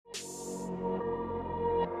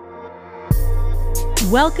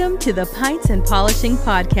Welcome to the Pints and Polishing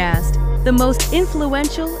Podcast, the most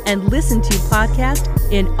influential and listened to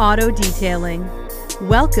podcast in auto detailing.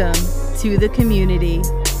 Welcome to the community.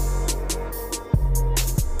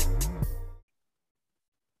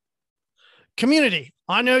 Community,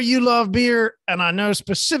 I know you love beer, and I know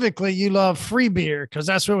specifically you love free beer because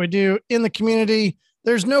that's what we do in the community.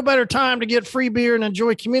 There's no better time to get free beer and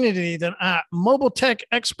enjoy community than at Mobile Tech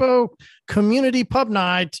Expo Community Pub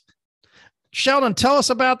Night. Sheldon, tell us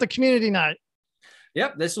about the community night.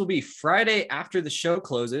 Yep, this will be Friday after the show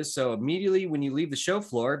closes. So immediately when you leave the show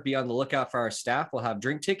floor, be on the lookout for our staff. We'll have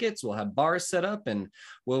drink tickets, we'll have bars set up, and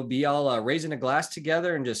we'll be all raising a glass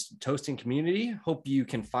together and just toasting community. Hope you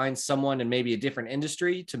can find someone in maybe a different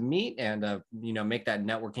industry to meet and make that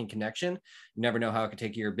networking connection. You never know how it could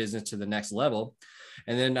take your business to the next level.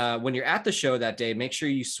 And then when you're at the show that day, make sure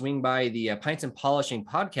you swing by the Pints and Polishing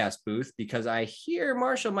podcast booth, because I hear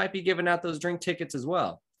Marshall might be giving out those drink tickets as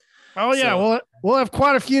well. Oh, yeah. So, we'll have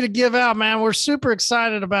quite a few to give out, man. We're super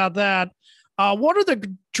excited about that. What do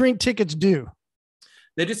the drink tickets do?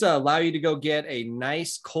 They just allow you to go get a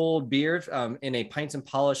nice cold beer in a Pints and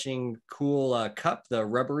Polishing cool cup, the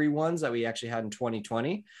rubbery ones that we actually had in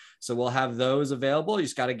 2020. So we'll have those available. You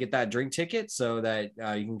just got to get that drink ticket so that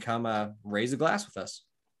you can come raise a glass with us.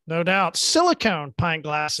 No doubt. Silicone pint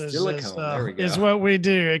glasses is what we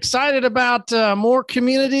do. Excited about more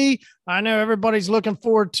community. I know everybody's looking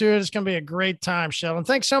forward to it. It's going to be a great time, Sheldon.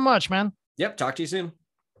 Thanks so much, man. Yep. Talk to you soon.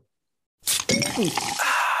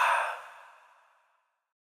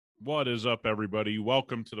 What is up, everybody?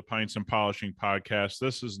 Welcome to the Pints and Polishing Podcast.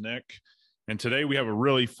 This is Nick, and today we have a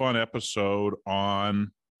really fun episode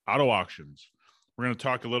on auto auctions. We're going to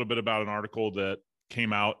talk a little bit about an article that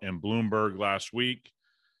came out in Bloomberg last week.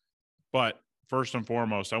 But first and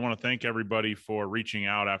foremost, I want to thank everybody for reaching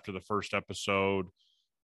out after the first episode.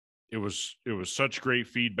 It was such great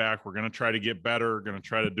feedback. We're going to try to get better, going to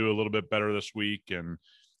try to do a little bit better this week and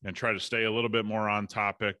try to stay a little bit more on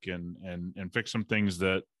topic and fix some things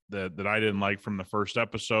that I didn't like from the first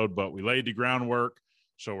episode, but we laid the groundwork.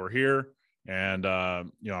 So we're here, and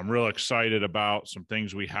I'm real excited about some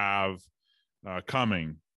things we have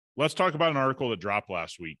coming. Let's talk about an article that dropped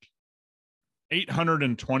last week.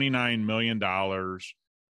 $829 million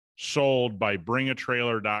sold by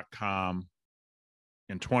bringatrailer.com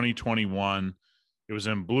in 2021. It was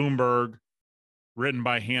in Bloomberg, written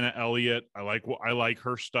by Hannah Elliott. I like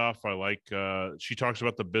her stuff. She talks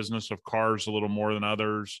about the business of cars a little more than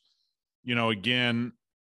others. Again,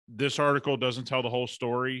 this article doesn't tell the whole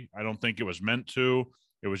story. I don't think it was meant to.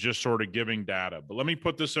 It was just sort of giving data. But let me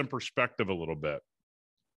put this in perspective a little bit.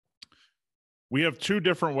 We have two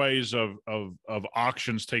different ways of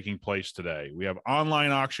auctions taking place today. We have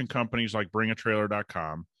online auction companies like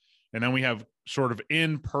bringatrailer.com, and then we have sort of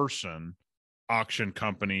in-person auction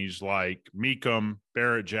companies like Mecum,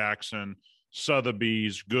 Barrett-Jackson,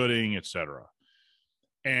 Sotheby's, Gooding, etc.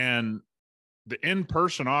 And the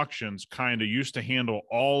in-person auctions kind of used to handle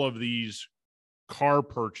all of these car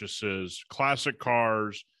purchases, classic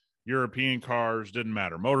cars, European cars, didn't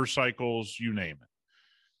matter, motorcycles, you name it.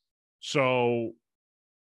 So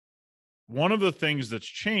one of the things that's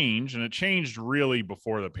changed, and it changed really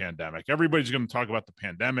before the pandemic, everybody's going to talk about the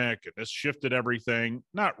pandemic and this shifted everything.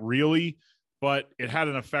 Not really, but it had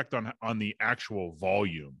an effect on the actual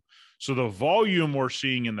volume. So the volume we're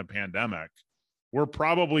seeing in the pandemic, we're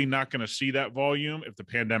probably not going to see that volume if the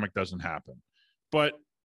pandemic doesn't happen. But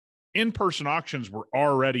in-person auctions were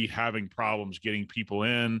already having problems getting people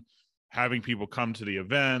in, having people come to the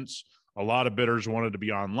events. A lot of bidders wanted to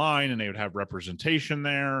be online and they would have representation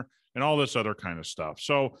there and all this other kind of stuff.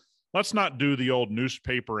 So let's not do the old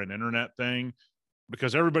newspaper and internet thing,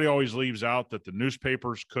 because everybody always leaves out that the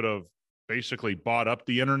newspapers could have basically bought up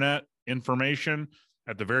the internet information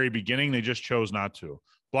at the very beginning. They just chose not to.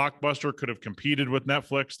 Blockbuster could have competed with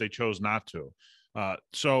Netflix. They chose not to.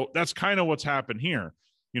 So that's kind of what's happened here.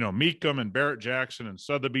 Mecum and Barrett-Jackson and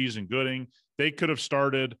Sotheby's and Gooding, they could have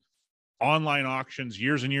started online auctions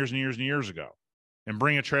years and years and years and years ago, and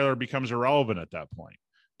Bring a Trailer becomes irrelevant at that point.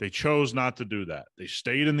 They chose not to do that. They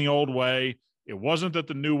stayed in the old way. It wasn't that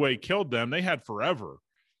the new way killed them. They had forever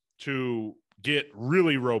to get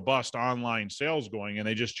really robust online sales going, and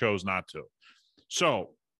they just chose not to.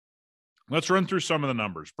 So let's run through some of the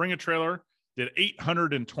numbers. Bring a Trailer did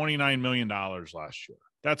 $829 million last year.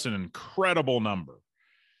 That's an incredible number.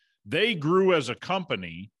 They grew as a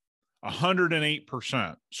company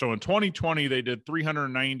 108%. So in 2020, they did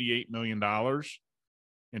 $398 million.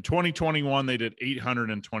 In 2021, they did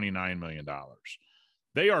 $829 million.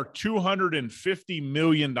 They are $250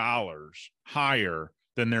 million higher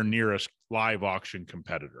than their nearest live auction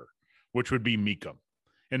competitor, which would be Mecum.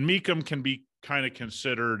 And Mecum can be kind of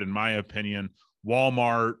considered, in my opinion,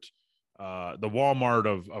 Walmart, the Walmart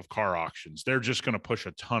of car auctions. They're just going to push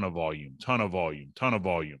a ton of volume.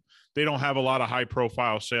 They don't have a lot of high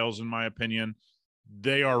profile sales, in my opinion.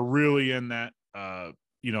 They are really in that,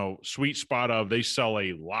 sweet spot of they sell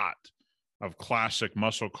a lot of classic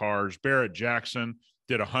muscle cars. Barrett Jackson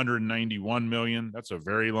did 191 million. That's a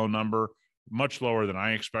very low number, much lower than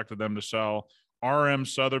I expected them to sell. RM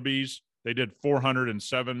Sotheby's, they did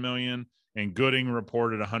 407 million, and Gooding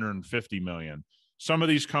reported 150 million. Some of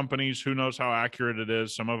these companies, who knows how accurate it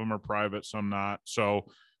is? Some of them are private, some not. So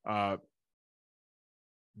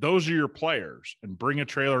those are your players, and Bring a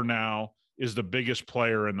Trailer now is the biggest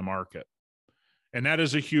player in the market. And that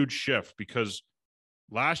is a huge shift, because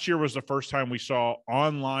last year was the first time we saw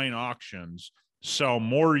online auctions sell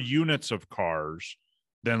more units of cars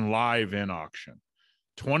than live in auction.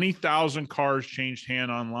 20,000 cars changed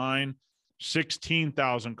hand online,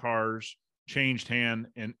 16,000 cars changed hand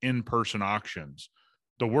in in-person auctions.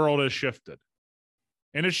 The world has shifted,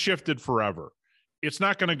 and it's shifted forever. It's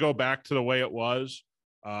not going to go back to the way it was.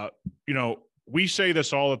 We say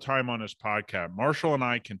this all the time on this podcast. Marshall and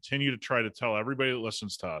I continue to try to tell everybody that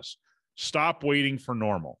listens to us, stop waiting for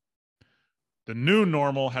normal. The new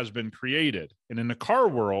normal has been created. And in the car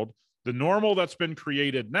world, the normal that's been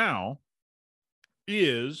created now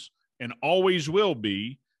is, and always will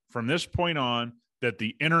be from this point on, that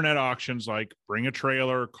the internet auctions like Bring a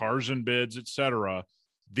Trailer, Cars and Bids, etc.,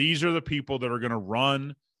 these are the people that are going to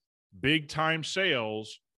run big time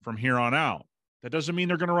sales from here on out. That doesn't mean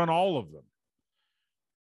they're going to run all of them.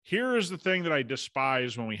 Here is the thing that I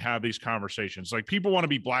despise when we have these conversations. Like, people want to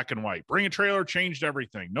be black and white. Bring a Trailer changed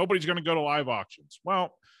everything. Nobody's going to go to live auctions.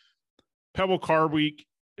 Well, Pebble Car Week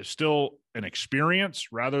is still an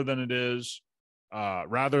experience rather than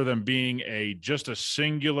being just a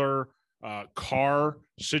singular car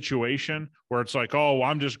situation where it's like, oh,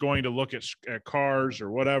 I'm just going to look at cars or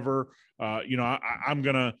whatever. I'm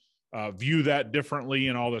going to view that differently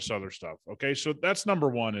and all this other stuff. Okay. So that's number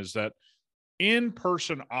one, is that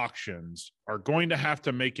in-person auctions are going to have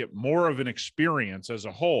to make it more of an experience as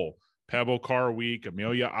a whole. Pebble Car Week,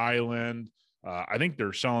 Amelia Island. I think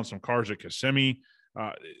they're selling some cars at Kissimmee.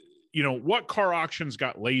 What car auctions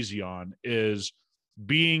got lazy on is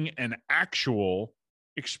being an actual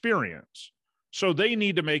experience. So they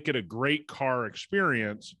need to make it a great car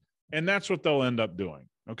experience, and that's what they'll end up doing.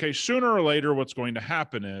 Okay, sooner or later, what's going to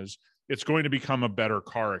happen is it's going to become a better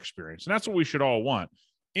car experience, and that's what we should all want.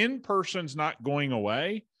 In-person's not going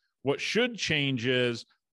away. What should change is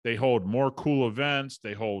they hold more cool events,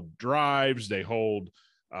 they hold drives, they hold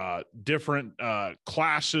different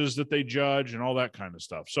classes that they judge and all that kind of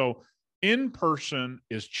stuff. So in-person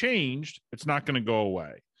is changed. It's not going to go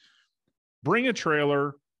away. Bring a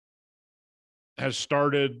Trailer has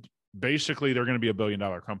started, basically, they're going to be $1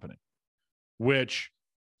 billion company, which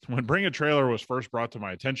when Bring a Trailer was first brought to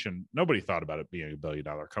my attention, nobody thought about it being a $1 billion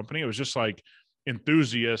company. It was just like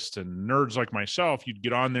enthusiasts and nerds like myself. You'd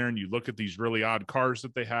get on there and you look at these really odd cars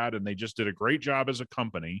that they had, and they just did a great job as a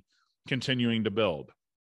company continuing to build.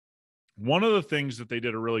 One of the things that they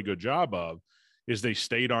did a really good job of is they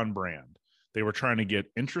stayed on brand. They were trying to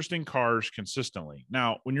get interesting cars consistently.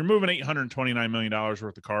 Now, when you're moving $829 million worth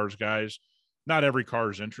of cars, guys, not every car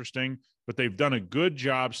is interesting, but they've done a good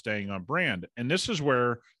job staying on brand. And this is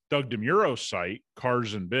where Doug DeMuro's site,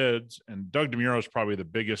 Cars and Bids, and Doug DeMuro is probably the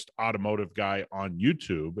biggest automotive guy on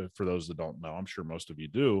YouTube. For those that don't know, I'm sure most of you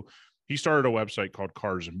do. He started a website called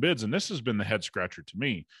Cars and Bids. And this has been the head scratcher to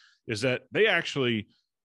me, is that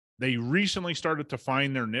they recently started to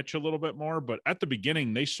find their niche a little bit more. But at the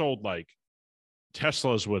beginning, they sold like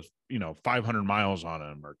Teslas with, 500 miles on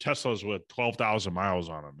them, or Teslas with 12,000 miles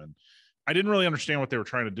on them. And I didn't really understand what they were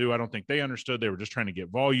trying to do. I don't think they understood. They were just trying to get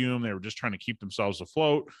volume. They were just trying to keep themselves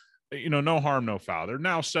afloat. No harm, no foul. They're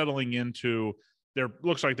now settling into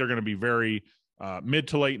looks like they're going to be very mid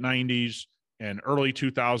to late 90s and early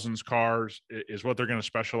 2000s cars is what they're going to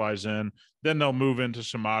specialize in. Then they'll move into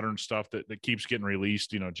some modern stuff that keeps getting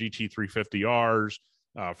released, GT350Rs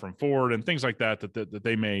from Ford and things like that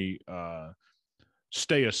they may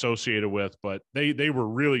stay associated with. But they were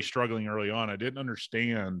really struggling early on. I didn't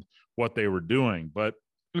understand what they were doing. But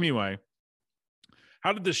anyway,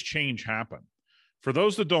 how did this change happen? For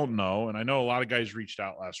those that don't know, and I know a lot of guys reached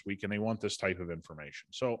out last week and they want this type of information.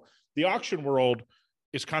 So the auction world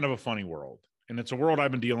is kind of a funny world, and it's a world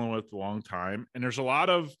I've been dealing with a long time. And there's a lot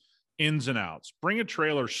of ins and outs. Bring a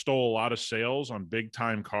Trailer stole a lot of sales on big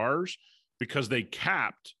time cars because they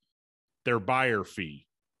capped their buyer fee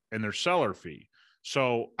and their seller fee.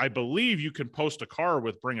 So I believe you can post a car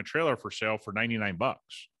with Bring a Trailer for sale for $99.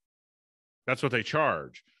 That's what they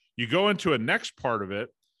charge. You go into a next part of it,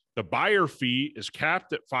 the buyer fee is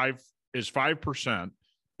capped at 5%,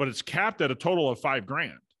 but it's capped at a total of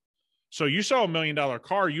 $5,000. So you sell $1 million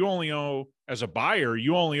car, you only owe, as a buyer,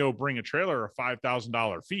 you only owe Bring a Trailer a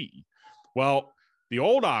 $5,000 fee. Well, the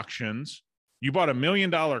old auctions, you bought $1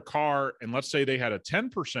 million car, and let's say they had a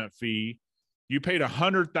 10% fee, you paid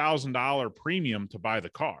 $100,000 premium to buy the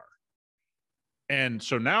car. And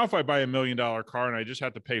so now if I buy $1 million car and I just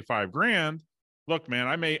have to pay $5,000, look, man,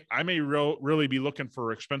 I may really be looking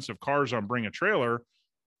for expensive cars on Bring a Trailer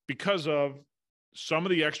because of some of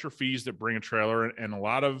the extra fees that Bring a Trailer, and a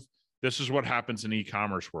lot of this is what happens in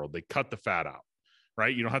e-commerce world. They cut the fat out,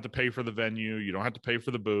 right? You don't have to pay for the venue. You don't have to pay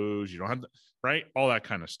for the booze. You don't have to, right? All that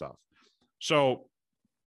kind of stuff. So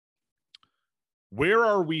where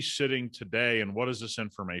are we sitting today, and what does this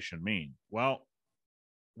information mean? Well,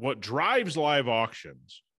 what drives live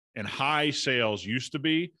auctions and high sales used to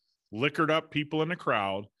be liquored up people in the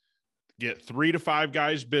crowd, get 3 to 5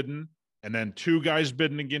 guys bidding, and then 2 guys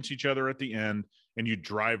bidding against each other at the end, and you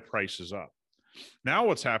drive prices up. Now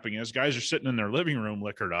what's happening is guys are sitting in their living room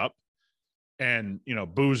liquored up and, you know,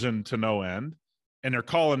 boozing to no end. And they're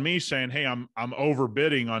calling me saying, hey, I'm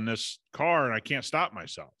overbidding on this car and I can't stop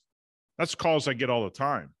myself. That's calls I get all the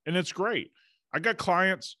time. And it's great. I got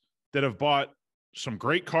clients that have bought some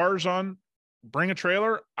great cars on Bring a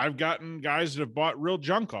Trailer. I've gotten guys that have bought real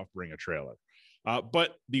junk off Bring a Trailer.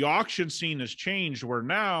 But the auction scene has changed where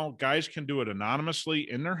now guys can do it anonymously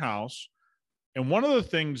in their house. And one of the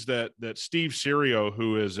things that Steve Serio,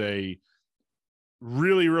 who is a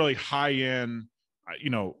really, really high-end,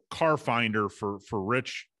 car finder for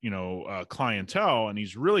rich, clientele, and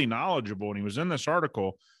he's really knowledgeable, and he was in this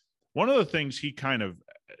article. One of the things he kind of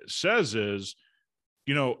says is,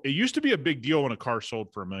 it used to be a big deal when a car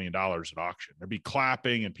sold for $1 million at auction. There'd be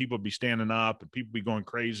clapping and people would be standing up and people be going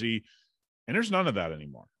crazy. And there's none of that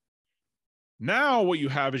anymore. Now what you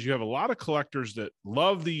have is you have a lot of collectors that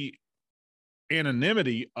love the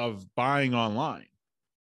anonymity of buying online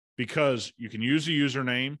because you can use a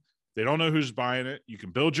username. They don't know who's buying it. You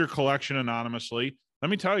can build your collection anonymously.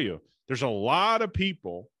 Let me tell you, there's a lot of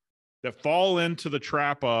people that fall into the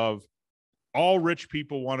trap of all rich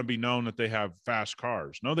people want to be known that they have fast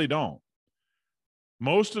cars. No, they don't.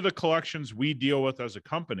 Most of the collections we deal with as a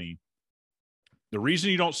company, the reason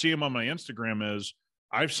you don't see them on my Instagram is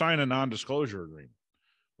I've signed a non-disclosure agreement.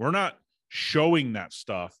 We're not showing that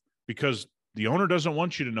stuff because the owner doesn't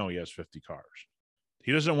want you to know he has 50 cars.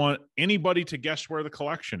 He doesn't want anybody to guess where the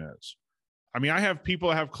collection is. I mean, I have people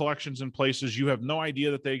that have collections in places you have no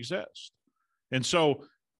idea that they exist. And so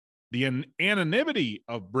the anonymity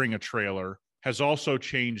of Bring a Trailer has also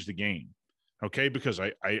changed the game. Okay. Because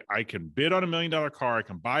I can bid on $1 million car. I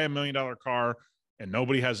can buy $1 million car and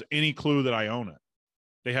nobody has any clue that I own it.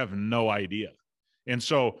 They have no idea. And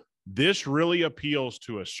so this really appeals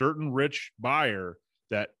to a certain rich buyer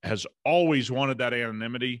that has always wanted that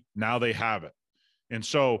anonymity. Now they have it. And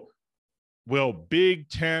so will big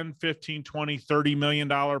 10, 15, 20, $30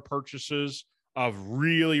 million purchases of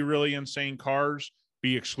really, really insane cars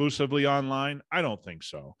be exclusively online? I don't think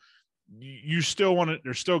so. You still want to,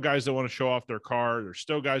 there's still guys that want to show off their car. There's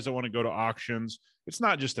still guys that want to go to auctions. It's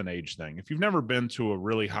not just an age thing. If you've never been to a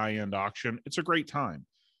really high-end auction, it's a great time.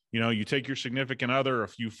 You take your significant other, a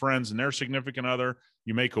few friends and their significant other,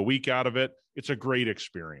 you make a week out of it. It's a great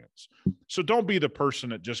experience. So don't be the person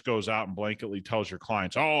that just goes out and blanketly tells your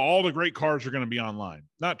clients, oh, all the great cars are going to be online.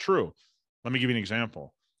 Not true. Let me give you an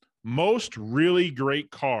example. Most really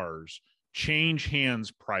great cars change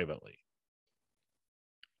hands privately.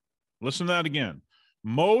 Listen to that again.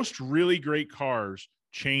 Most really great cars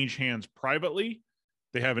change hands privately.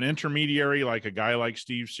 They have an intermediary, like a guy like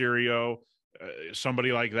Steve Serio,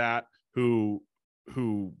 somebody like that who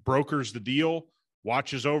brokers the deal,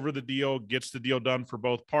 watches over the deal, gets the deal done for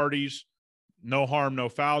both parties. No harm, no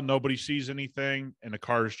foul. Nobody sees anything, and the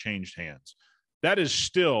car has changed hands. That is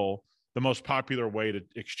still the most popular way to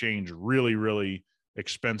exchange really, really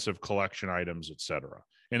expensive collection items, etc.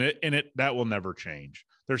 And that will never change.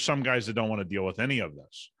 There's some guys that don't want to deal with any of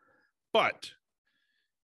this. But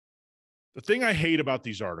the thing I hate about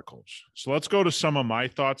these articles, so let's go to some of my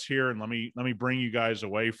thoughts here, and let me bring you guys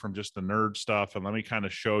away from just the nerd stuff, and let me kind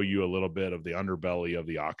of show you a little bit of the underbelly of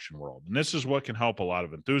the auction world. And this is what can help a lot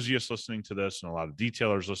of enthusiasts listening to this and a lot of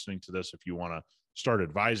detailers listening to this if you want to start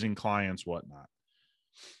advising clients, whatnot.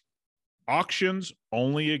 Auctions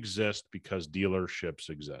only exist because dealerships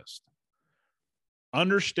exist.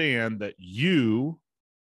 Understand that you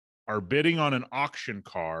are bidding on an auction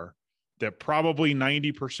car that probably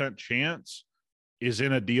 90% chance is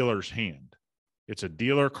in a dealer's hand. It's a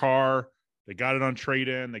dealer car. They got it on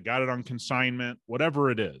trade-in. They got it on consignment, whatever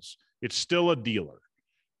it is. It's still a dealer.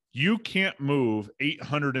 You can't move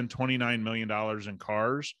 $829 million in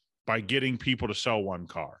cars by getting people to sell one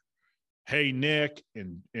car. Hey, Nick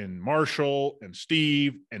and Marshall and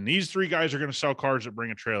Steve, and these three guys are going to sell cars that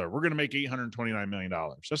bring a trailer. We're going to make $829 million.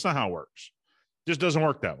 That's not how it works. It just doesn't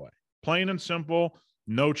work that way. Plain and simple,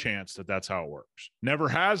 no chance that that's how it works. Never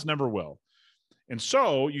has, never will. And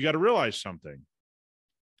so you got to realize something.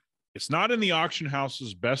 It's not in the auction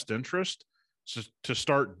house's best interest to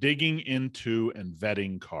start digging into and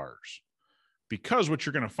vetting cars, because what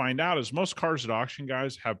you're going to find out is most cars at auction,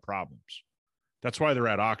 guys, have problems. That's why they're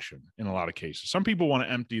at auction in a lot of cases. Some people want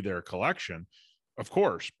to empty their collection, of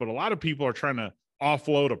course, but a lot of people are trying to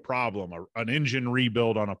offload a problem, an engine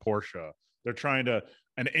rebuild on a Porsche. They're trying to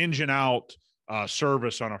an engine out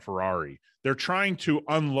service on a Ferrari. They're trying to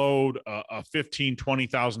unload a $15,000,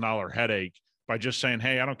 $20,000 headache by just saying,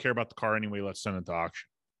 hey, I don't care about the car anyway. Let's send it to auction.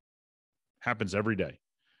 Happens every day.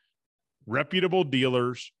 Reputable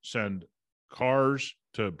dealers send cars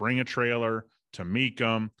to Bring a Trailer, to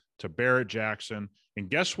Mecum, to Barrett Jackson. And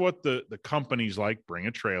guess what the companies like Bring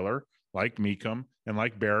a Trailer, like Mecum, and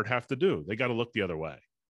like Barrett have to do? They got to look the other way.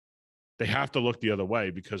 They have to look the other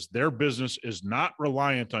way because their business is not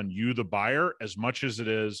reliant on you, the buyer, as much as it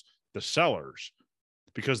is the sellers,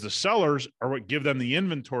 because the sellers are what give them the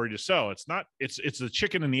inventory to sell. It's the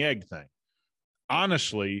chicken and the egg thing.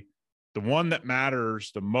 Honestly, the one that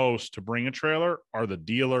matters the most to Bring a Trailer are the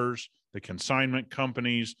dealers, the consignment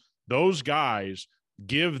companies. Those guys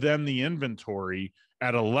give them the inventory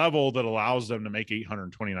at a level that allows them to make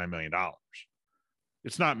 $829 million.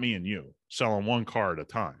 It's not me and you selling one car at a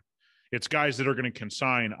time. It's guys that are going to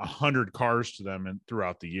consign 100 cars to them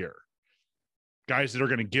throughout the year. Guys that are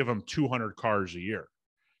going to give them 200 cars a year.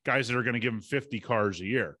 Guys that are going to give them 50 cars a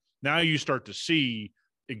year. Now you start to see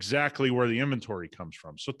exactly where the inventory comes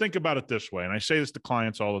from. So think about it this way. And I say this to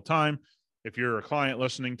clients all the time. If you're a client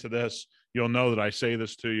listening to this, you'll know that I say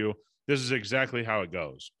this to you. This is exactly how it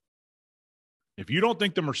goes. If you don't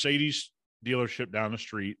think the Mercedes dealership down the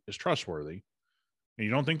street is trustworthy, and you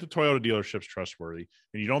don't think the Toyota dealership's trustworthy,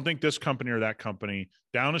 and you don't think this company or that company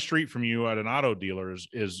down the street from you at an auto dealer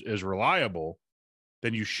is reliable,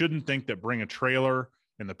 then you shouldn't think that Bring a Trailer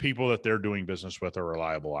and the people that they're doing business with are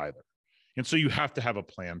reliable either. And so you have to have a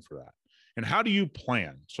plan for that. And how do you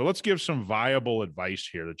plan? So let's give some viable advice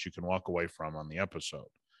here that you can walk away from on the episode.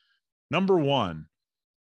 Number one,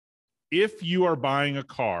 if you are buying a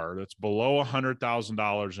car that's below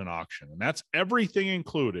 $100,000 in auction, and that's everything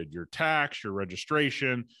included, your tax, your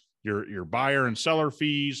registration, your buyer and seller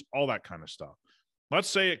fees, all that kind of stuff. Let's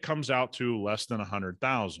say it comes out to less than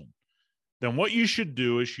 100,000. Then what you should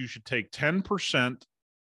do is you should take 10%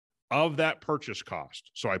 of that purchase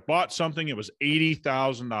cost. So I bought something, it was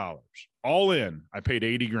 $80,000. All in, I paid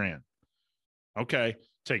 80 grand. Okay,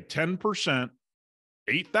 take 10%,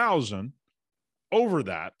 8,000 over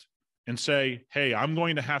that, and say, hey, I'm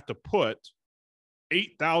going to have to put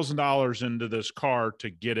 $8,000 into this car to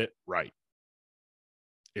get it right.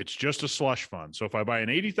 It's just a slush fund. So if I buy an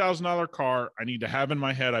 $80,000 car, I need to have in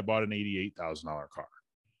my head I bought an $88,000 car.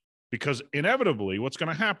 Because inevitably, what's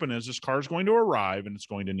going to happen is this car is going to arrive and it's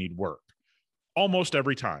going to need work almost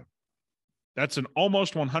every time. That's an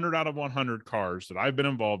almost 100 out of 100 cars that I've been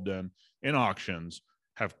involved in auctions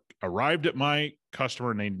have arrived at my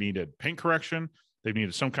customer and they needed paint correction. They've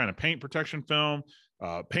needed some kind of paint protection film,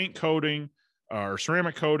 paint coating, or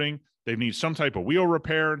ceramic coating. They need some type of wheel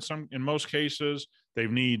repair in most cases. They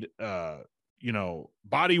need,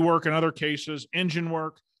 body work in other cases, engine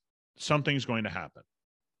work. Something's going to happen.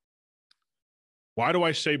 Why do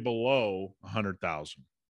I say below 100,000?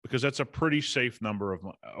 Because that's a pretty safe number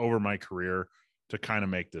over my career to kind of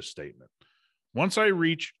make this statement. Once I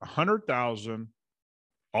reach 100,000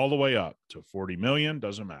 all the way up to 40 million,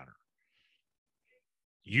 doesn't matter.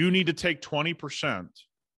 You need to take 20%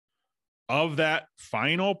 of that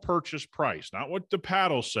final purchase price, not what the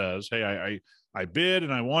paddle says. Hey, I bid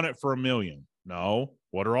and I want it for $1 million. No.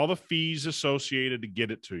 What are all the fees associated to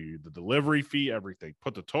get it to you? The delivery fee, everything.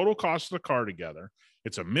 Put the total cost of the car together.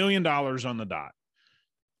 It's $1 million on the dot.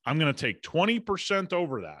 I'm going to take 20%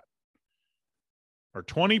 over that, or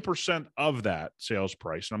 20% of that sales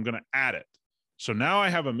price, and I'm going to add it. So now I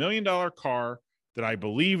have $1 million car that I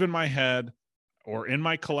believe in my head or in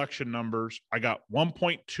my collection numbers, I got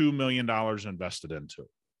 $1.2 million invested into.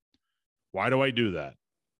 Why do I do that?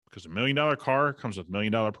 Because $1 million car comes with $1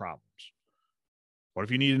 million problems. What if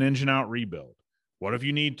you need an engine out rebuild? What if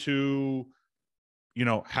you need to,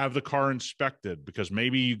 have the car inspected because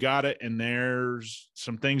maybe you got it and there's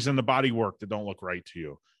some things in the body work that don't look right to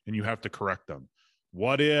you and you have to correct them?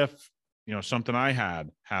 What if something I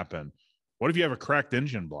had happen. What if you have a cracked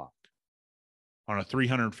engine block on a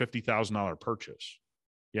 $350,000 purchase?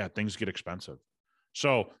 Yeah, things get expensive.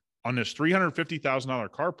 So on this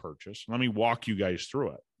 $350,000 car purchase, let me walk you guys through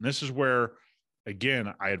it. And this is where,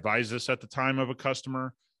 again, I advise this at the time of a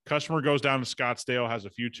customer. Customer goes down to Scottsdale, has a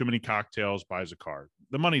few too many cocktails, buys a car.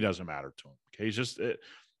 The money doesn't matter to him. Okay. He's just,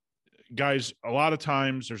 guys, a lot of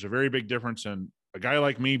times there's a very big difference in a guy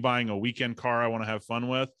like me buying a weekend car I want to have fun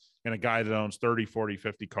with and a guy that owns 30, 40,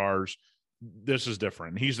 50 cars. This is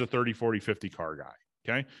different. He's the 30, 40, 50 car guy.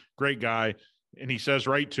 Okay. Great guy. And he says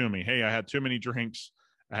right to me, hey, I had too many drinks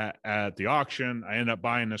at the auction. I ended up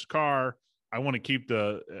buying this car. I want to keep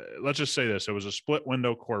let's just say this. It was a split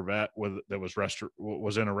window Corvette that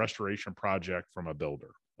was in a restoration project from a builder,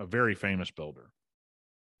 a very famous builder.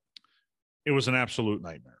 It was an absolute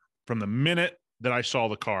nightmare. From the minute that I saw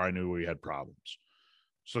the car, I knew we had problems.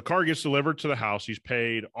 So the car gets delivered to the house. He's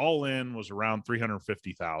paid, all in was around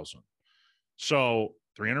 $350,000. So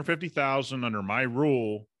 $350,000 under my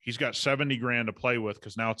rule, he's got $70,000 to play with,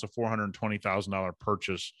 because now it's a $420,000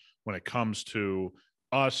 purchase when it comes to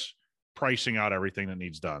us pricing out everything that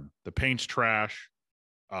needs done. The paint's trash,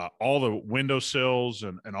 all the window sills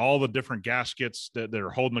and all the different gaskets that are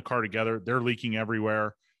holding the car together, they're leaking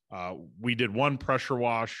everywhere. We did one pressure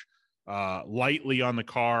wash lightly on the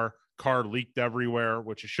car leaked everywhere,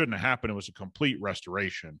 which it shouldn't have happened. It was a complete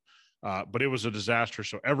restoration, but it was a disaster.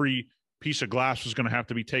 So every piece of glass was going to have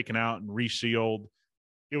to be taken out and resealed.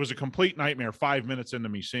 It was a complete nightmare 5 minutes into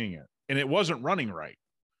me seeing it, and it wasn't running right.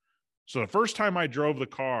 So the first time I drove the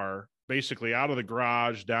car basically out of the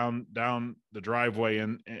garage, down the driveway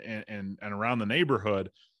and around the neighborhood,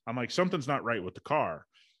 I'm like, something's not right with the car.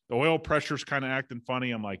 The oil pressure's kind of acting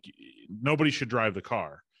funny. I'm like, nobody should drive the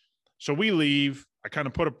car. So we leave. I kind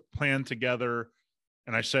of put a plan together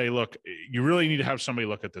and I say, look, you really need to have somebody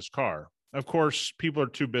look at this car. Of course, people are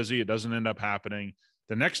too busy. It doesn't end up happening.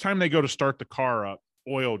 The next time they go to start the car up,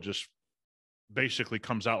 oil just basically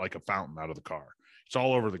comes out like a fountain out of the car. It's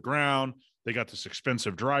all over the ground. They got this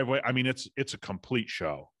expensive driveway. I mean, it's a complete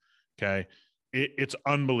show. Okay. It's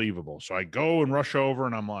unbelievable. So I go and rush over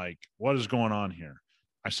and I'm like, what is going on here?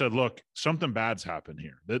 I said, look, something bad's happened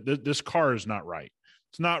here. This car is not right.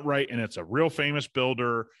 It's not right. And it's a real famous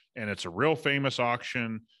builder and it's a real famous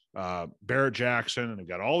auction, Barrett Jackson, and they've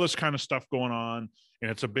got all this kind of stuff going on. And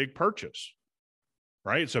it's a big purchase,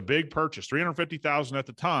 right? It's a big purchase. $350,000 at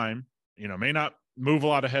the time, may not move a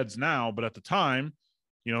lot of heads now, but at the time,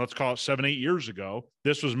 let's call it 7-8 years ago,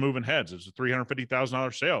 this was moving heads. It was a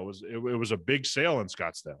 $350,000 sale. It was a big sale in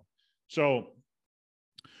Scottsdale. So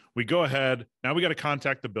we go ahead. Now we got to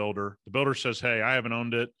contact the builder. The builder says, hey, I haven't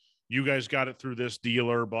owned it. You guys got it through this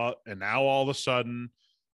dealer, and now all of a sudden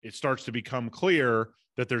it starts to become clear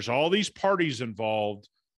that there's all these parties involved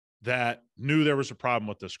that knew there was a problem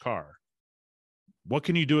with this car. What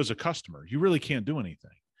can you do as a customer? You really can't do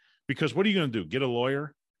anything, because what are you going to do? Get a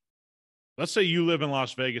lawyer? Let's say you live in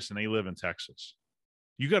Las Vegas and they live in Texas.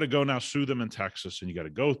 You got to go now sue them in Texas, and you got to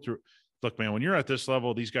go through. Look, man, when you're at this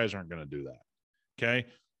level, these guys aren't going to do that. Okay.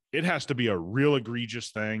 It has to be a real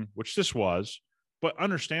egregious thing, which this was, but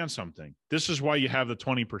understand something. This is why you have the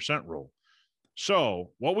 20% rule.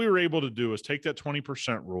 So what we were able to do is take that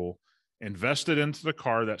 20% rule, invest it into the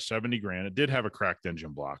car, that $70,000. It did have a cracked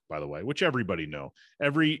engine block, by the way, which everybody knew.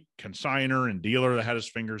 Every consignor and dealer that had his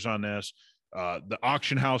fingers on this, the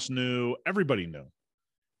auction house knew, everybody knew.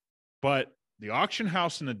 But the auction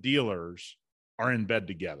house and the dealers are in bed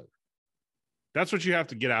together. That's what you have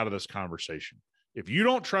to get out of this conversation. If you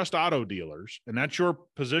don't trust auto dealers and that's your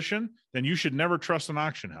position, then you should never trust an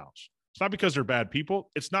auction house. It's not because they're bad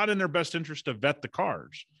people. It's not in their best interest to vet the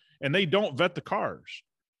cars, and they don't vet the cars.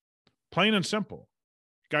 Plain and simple.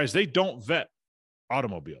 Guys, they don't vet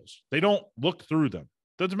automobiles. They don't look through them.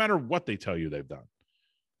 Doesn't matter what they tell you they've done.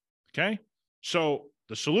 Okay. So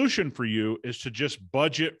the solution for you is to just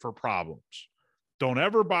budget for problems. Don't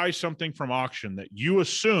ever buy something from auction that you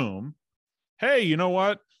assume, hey, you know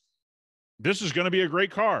what? This is going to be a great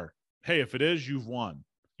car. Hey, if it is, you've won.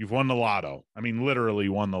 You've won the lotto. I mean, literally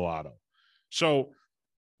won the lotto. So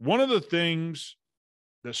one of the things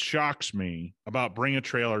that shocks me about Bring a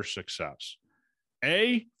Trailer's success,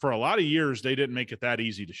 for a lot of years, they didn't make it that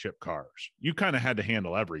easy to ship cars. You kind of had to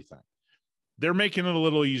handle everything. They're making it a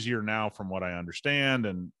little easier now from what I understand.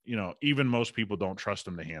 And, even most people don't trust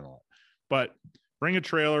them to handle it. But Bring a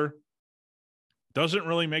Trailer doesn't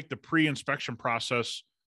really make the pre-inspection process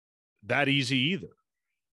that easy either.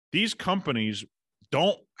 These companies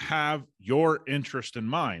don't have your interest in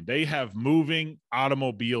mind. They have moving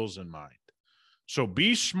automobiles in mind. So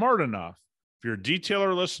be smart enough, if you're a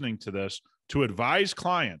detailer listening to this, to advise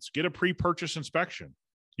clients, get a pre-purchase inspection.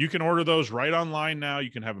 You can order those right online now.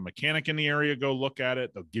 You can have a mechanic in the area go look at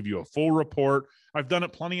it. They'll give you a full report. I've done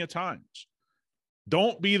it plenty of times.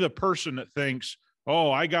 Don't be the person that thinks,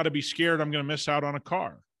 oh, I got to be scared I'm going to miss out on a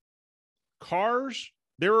car. Cars,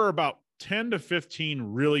 there are about 10 to 15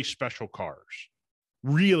 really special cars,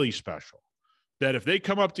 really special, that if they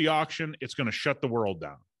come up the auction, it's going to shut the world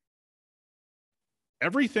down.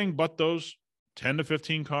 Everything but those 10 to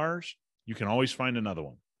 15 cars, you can always find another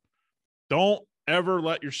one. Don't ever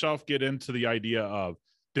let yourself get into the idea of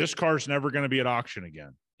this car's never going to be at auction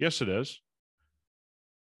again. Yes, it is.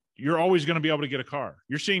 You're always going to be able to get a car.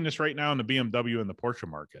 You're seeing this right now in the BMW and the Porsche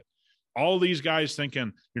market. All these guys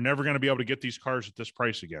thinking you're never going to be able to get these cars at this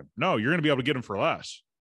price again. No, you're going to be able to get them for less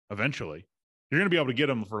eventually. You're going to be able to get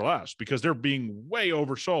them for less because they're being way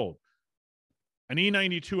oversold. An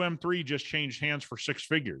E92 M3 just changed hands for 6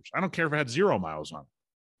 figures. I don't care if it had 0 miles on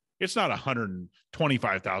it. It's not a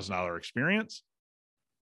 $125,000 experience.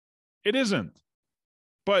 It isn't.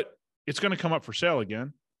 But it's going to come up for sale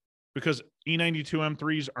again because E92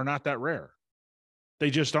 M3s are not that rare. They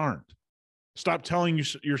just aren't. Stop telling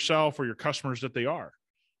yourself or your customers that they are.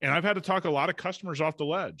 And I've had to talk a lot of customers off the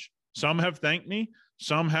ledge. Some have thanked me.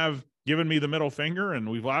 Some have given me the middle finger, and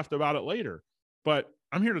we've laughed about it later. But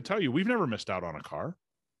I'm here to tell you, we've never missed out on a car.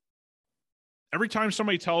 Every time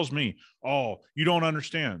somebody tells me, oh, you don't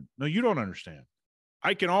understand. No, you don't understand.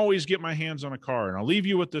 I can always get my hands on a car, and I'll leave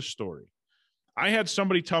you with this story. I had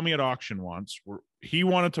somebody tell me at auction once where he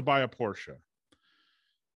wanted to buy a Porsche.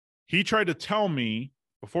 He tried to tell me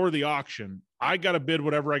before the auction, I got to bid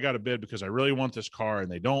whatever I got to bid because I really want this car,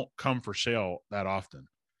 and they don't come for sale that often.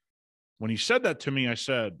 When he said that to me, I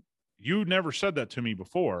said, you never said that to me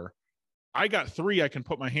before. I got 3 I can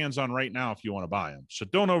put my hands on right now if you want to buy them. So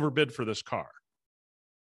don't overbid for this car.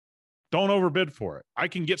 Don't overbid for it. I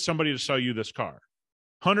can get somebody to sell you this car.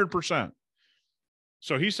 100%.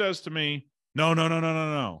 So he says to me,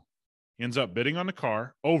 no. He ends up bidding on the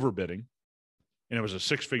car, overbidding, and it was a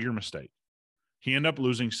 6-figure mistake. He ended up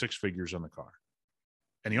losing 6 figures on the car.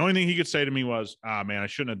 And the only thing he could say to me was, man, I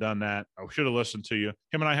shouldn't have done that. I should have listened to you.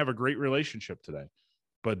 Him and I have a great relationship today.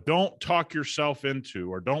 But don't talk yourself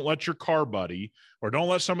into, or don't let your car buddy, or don't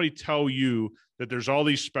let somebody tell you that there's all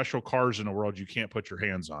these special cars in the world you can't put your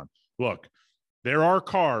hands on. Look, there are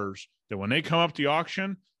cars that when they come up to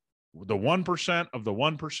auction, the 1% of the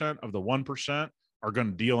 1% of the 1% are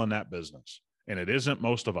going to deal in that business. And it isn't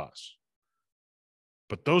most of us.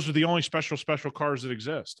 But those are the only special cars that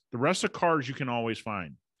exist. The rest of cars you can always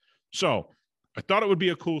find. So I thought it would be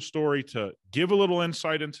a cool story to give a little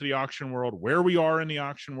insight into the auction world, where we are in the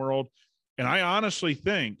auction world. And I honestly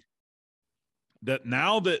think that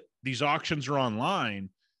now that these auctions are online,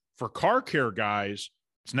 for car care guys,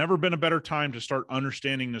 it's never been a better time to start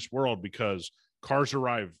understanding this world because cars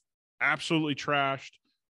arrive absolutely trashed.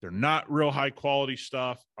 They're not real high quality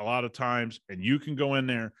stuff a lot of times. And you can go in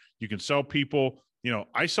there, you can sell people. You know,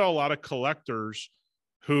 I saw a lot of collectors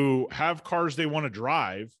who have cars they want to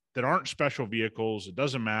drive that aren't special vehicles. It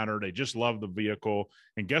doesn't matter. They just love the vehicle.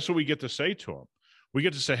 And guess what we get to say to them? We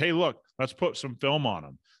get to say, hey, look, let's put some film on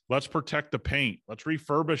them. Let's protect the paint. Let's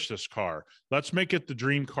refurbish this car. Let's make it the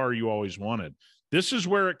dream car you always wanted. This is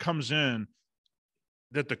where it comes in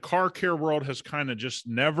that the car care world has kind of just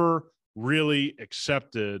never really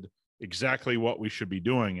accepted exactly what we should be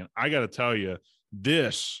doing. And I got to tell you,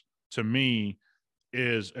 this to me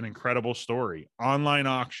is an incredible story. Online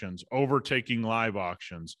auctions, overtaking live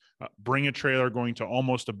auctions, Bring a Trailer going to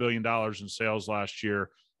almost $1 billion in sales last year.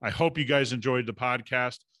 I hope you guys enjoyed the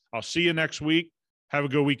podcast. I'll see you next week. Have a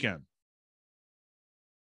good weekend.